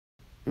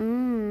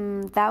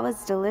That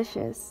was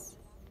delicious.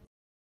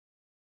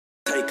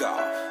 Take off.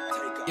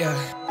 Yeah,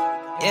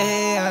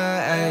 yeah,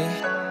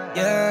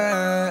 yeah,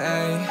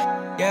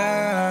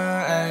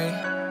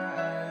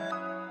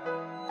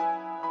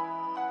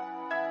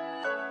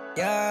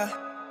 yeah,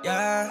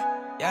 yeah,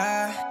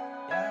 yeah.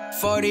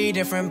 40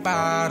 different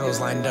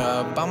bottles lined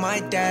up on my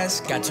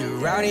desk. Got too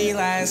rowdy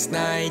last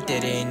night,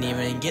 didn't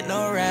even get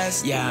no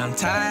rest. Yeah, I'm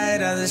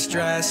tired of the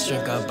stress.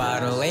 Drink a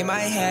bottle, lay my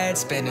head,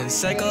 spinning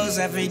circles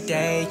every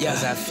day,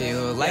 cause I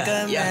feel like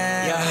a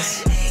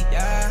mess.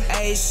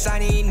 Hey,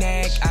 sunny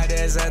neck, I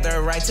deserve the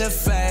right to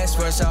flex.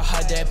 Work so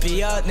hard to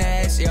be up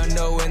next. You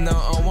know when the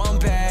on one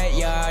bet.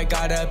 Yeah, I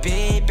gotta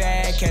be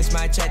back. Catch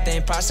my check,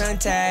 then pass some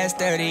test.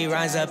 30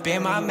 rounds up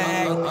in my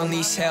mag.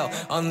 Unleash hell,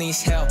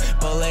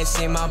 bullets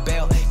in my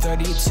belt.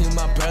 32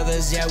 my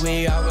brothers, yeah,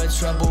 we are a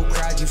trouble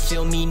crowd. You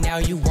feel me now,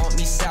 you want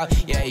me south.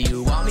 Yeah,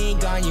 you want me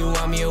gone, you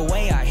want me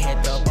away. I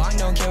hit the bong,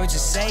 don't care what you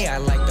say. I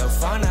like the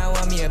fun, I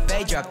want me a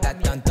bay. Drop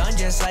that thun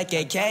just like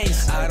a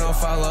case. I don't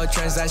follow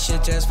trends, that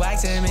shit just whack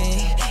to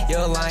me.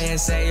 You'll lie and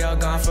say you're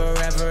gone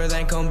forever,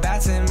 then come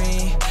back to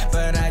me.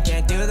 But I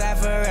can't do that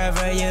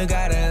forever, you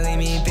gotta leave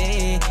me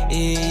be.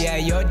 Yeah,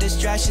 your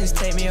distractions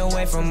take me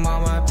away from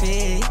all my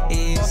peace.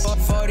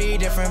 40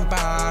 different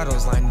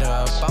bottles lined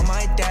up on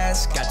my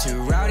desk. Got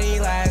too rowdy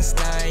last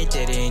night,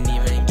 didn't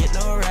even get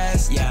no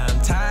rest. Yeah,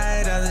 I'm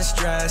tired of the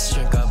stress.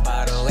 Drink a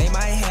bottle, lay my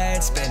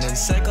head, spinning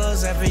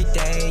circles every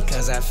day,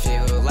 cause I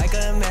feel like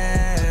a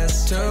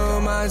mess.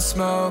 Too much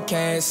smoke,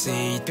 can't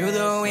see through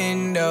the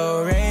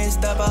window.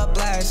 Raised up a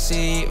black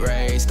sheet,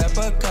 raised up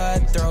a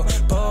cutthroat.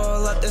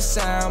 Pull up the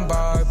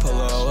soundbar, pull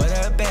over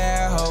the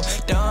bear hole.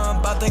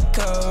 Dump out the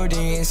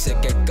codeine,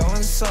 sick of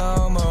going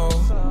slow-mo.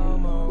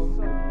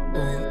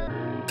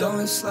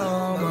 Going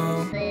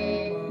slow-mo.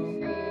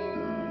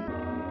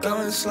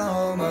 Going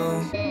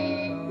slow-mo.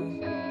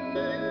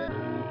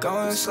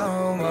 Going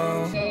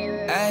slow-mo.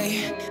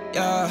 Ay,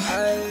 yo,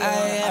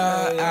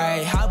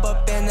 ay, hop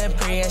up in the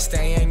Prius,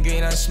 staying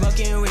green, I'm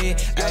smoking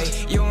weed. Ay,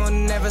 you will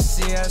never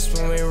see us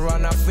when we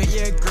run off with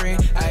your green.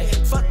 Ay,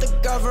 fuck the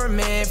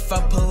government,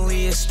 fuck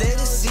police, stay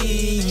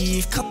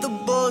deceived. Cut the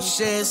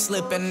bullshit,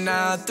 slipping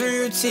out through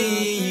your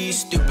teeth.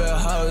 Stupid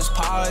hoes,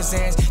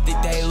 pausing,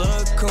 think they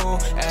look cool.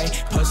 Ay,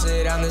 post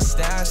it on the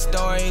Snap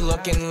story,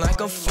 looking like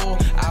a fool.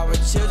 Our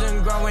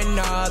children growing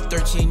up,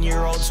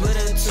 13-year-olds with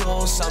a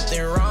tool.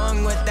 Something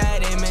wrong with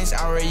that image,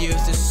 our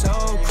youth is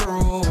so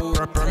cruel.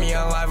 Burn me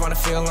alive, wanna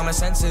feel on my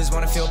senses.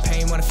 Wanna feel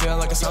pain, wanna feel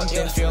like a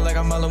something. Feel like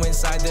I'm hollow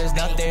inside, there's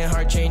nothing.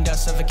 Heart chained up,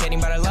 suffocating,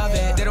 but I love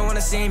it. They don't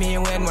wanna see me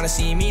win, wanna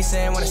see me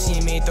sin. Wanna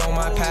see me throw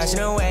my passion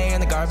away in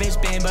the garbage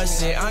bin. But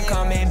shit, I'm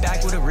coming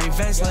back with a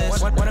revenge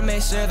list. Wanna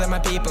make sure that my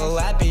people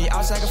happy.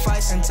 I'll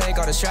sacrifice and take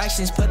all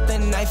distractions. Put the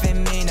knife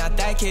in me, not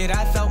that kid.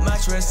 I felt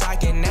much worse, I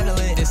can handle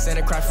it. This ain't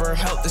a cry for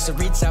help, this a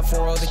reach out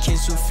for all the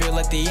kids who feel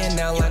at the end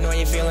now. I know how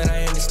you're feeling,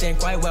 I understand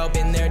quite well.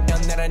 Been there,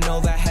 done that, I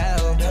know the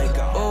hell.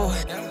 Oh,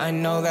 I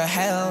know the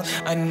hell,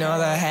 I know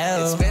the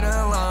hell. It's been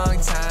a long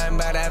time,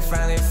 but I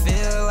finally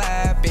feel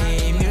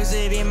happy.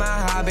 Music be my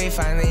hobby,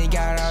 finally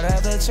got out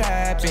of the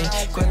trapping.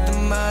 Quit the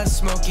mud,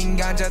 smoking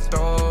ganja,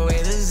 throw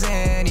away the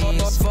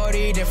Xannies.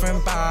 40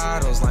 different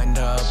bottles lined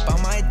up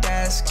on my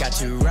desk. Got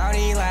too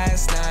rowdy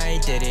last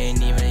night,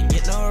 didn't even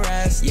get no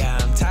rest. Yeah,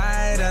 I'm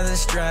tired of the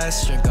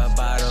stress. Drink a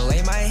bottle,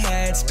 lay my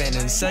head,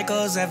 spinning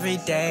circles every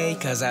day,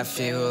 cause I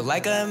feel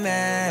like a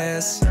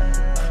mess.